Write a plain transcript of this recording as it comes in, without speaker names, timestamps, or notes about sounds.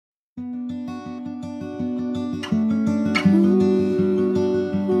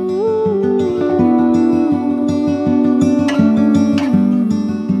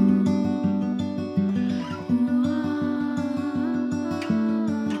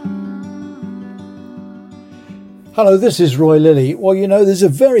Hello, this is Roy Lilly. Well, there's a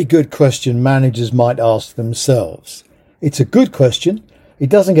very good question managers might ask themselves. It's a good question. It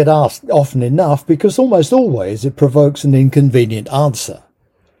doesn't get asked often enough because almost always it provokes an inconvenient answer.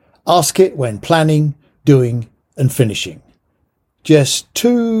 Ask it when planning, doing and finishing. Just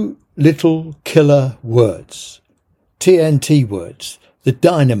two little killer words. TNT words. The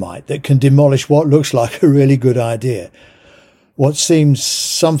dynamite that can demolish what looks like a really good idea. What seems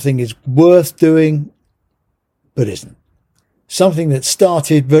something is worth doing but isn't. Something that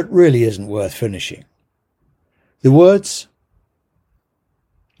started but really isn't worth finishing. The words,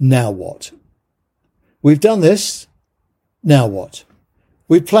 now what? We've done this, now what?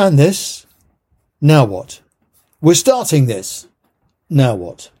 We've planned this, now what? We're starting this, now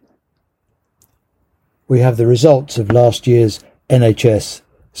what? We have the results of last year's NHS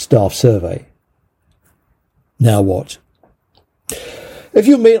staff survey. Now what? If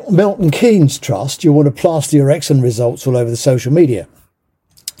you're Milton Keynes Trust, you want to plaster your excellent results all over the social media.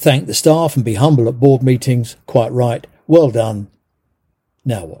 Thank the staff and be humble at board meetings. Quite right. Well done.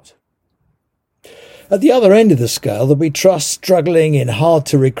 Now what? At the other end of the scale, there'll be trusts struggling in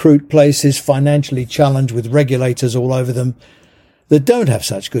hard-to-recruit places, financially challenged with regulators all over them, that don't have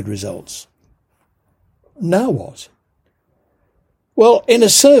such good results. Now what? Well, in a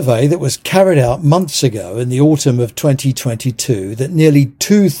survey that was carried out months ago in the autumn of 2022, that nearly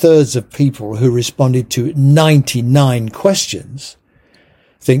 2/3 of people who responded to 99 questions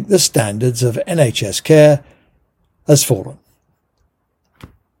think the standards of NHS care has fallen.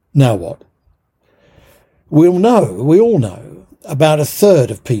 Now what? We all know about 1/3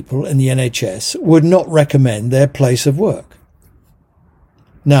 of people in the NHS would not recommend their place of work.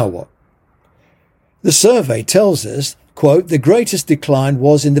 Now what? The survey tells us, quote, the greatest decline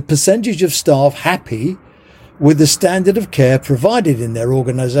was in the percentage of staff happy with the standard of care provided in their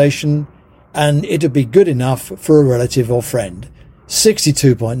organisation and it'd be good enough for a relative or friend.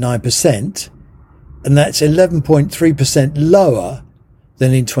 62.9%, and that's 11.3% lower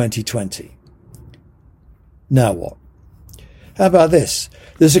than in 2020. Now what? How about this?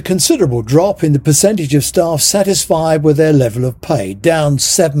 There's a considerable drop in the percentage of staff satisfied with their level of pay, down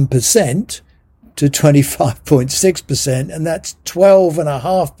 7% to 25.6%, and that's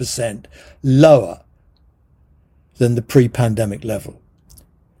 12.5% lower than the pre-pandemic level.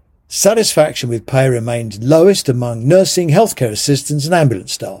 Satisfaction with pay remains lowest among nursing, healthcare assistants and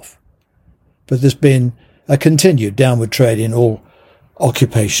ambulance staff. But there's been a continued downward trend in all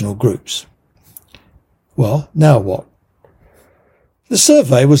occupational groups. Well, now what? The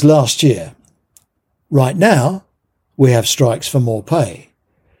survey was last year. Right now, we have strikes for more pay.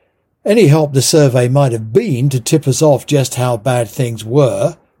 Any help the survey might have been to tip us off just how bad things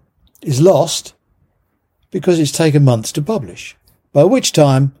were is lost because it's taken months to publish, by which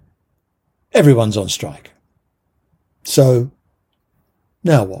time everyone's on strike. So,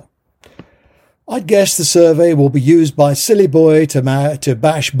 now what? I'd guess the survey will be used by silly boy to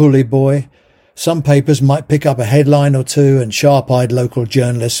bash bully boy. Some papers might pick up a headline or two and sharp-eyed local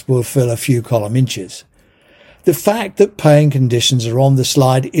journalists will fill a few column inches. The fact that paying conditions are on the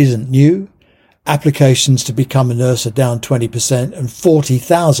slide isn't new. Applications to become a nurse are down 20% and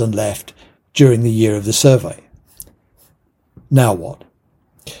 40,000 left during the year of the survey. Now what?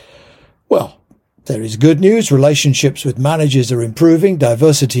 Well, there is good news. Relationships with managers are improving.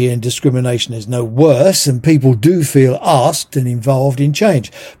 Diversity and discrimination is no worse, and people do feel asked and involved in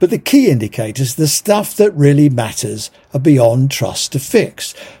change. But the key indicators, the stuff that really matters, are beyond trusts to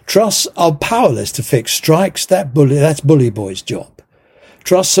fix. Trusts are powerless to fix strikes. That's bully boy's job.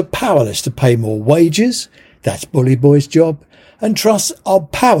 Trusts are powerless to pay more wages. That's bully boy's job. And trusts are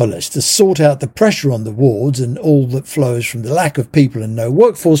powerless to sort out the pressure on the wards and all that flows from the lack of people and no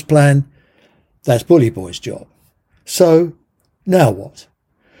workforce plan. That's bully boy's job. So, now what?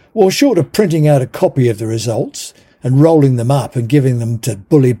 Well, short of printing out a copy of the results and rolling them up and giving them to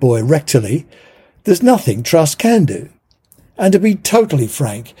bully boy rectally, there's nothing trust can do. And to be totally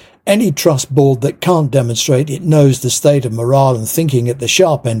frank, any trust board that can't demonstrate it knows the state of morale and thinking at the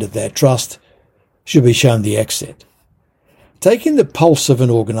sharp end of their trust should be shown the exit. Taking the pulse of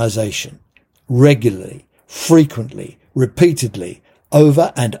an organisation regularly, frequently, repeatedly,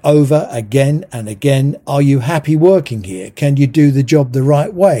 over and over, again and again. Are you happy working here? Can you do the job the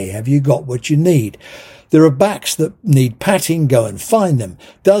right way? Have you got what you need? There are backs that need patting. Go and find them.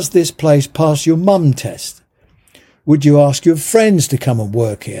 Does this place pass your mum test? Would you ask your friends to come and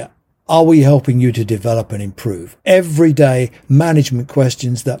work here? Are we helping you to develop and improve? Everyday management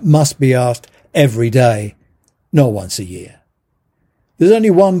questions that must be asked every day, not once a year. There's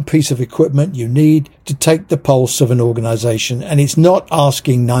only one piece of equipment you need to take the pulse of an organisation, and it's not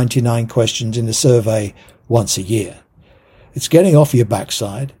asking 99 questions in the survey once a year. It's getting off your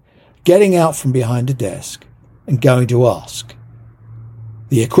backside, getting out from behind a desk, and going to ask.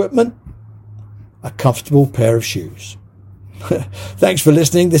 The equipment? A comfortable pair of shoes. Thanks for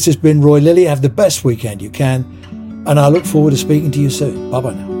listening. This has been Roy Lilly. Have the best weekend you can, and I look forward to speaking to you soon.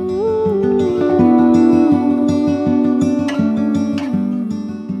 Bye-bye now.